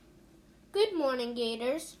morning,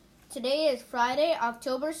 Gators. Today is Friday,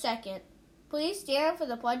 October 2nd. Please stand for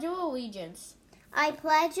the Pledge of Allegiance. I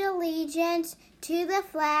pledge allegiance to the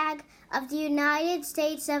flag of the United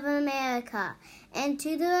States of America and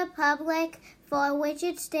to the republic for which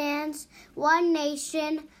it stands, one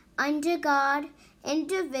nation, under God,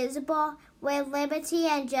 indivisible, with liberty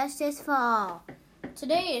and justice for all.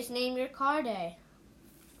 Today is Name Your Car Day.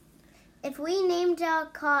 If we named our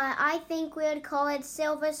car, I think we would call it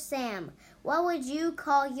Silver Sam. What would you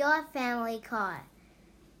call your family car?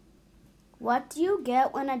 What do you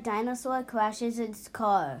get when a dinosaur crashes its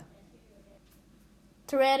car?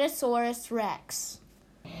 Tyrannosaurus Rex.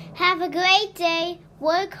 Have a great day,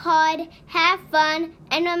 work hard, have fun,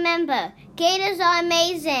 and remember, Gators are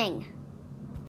amazing.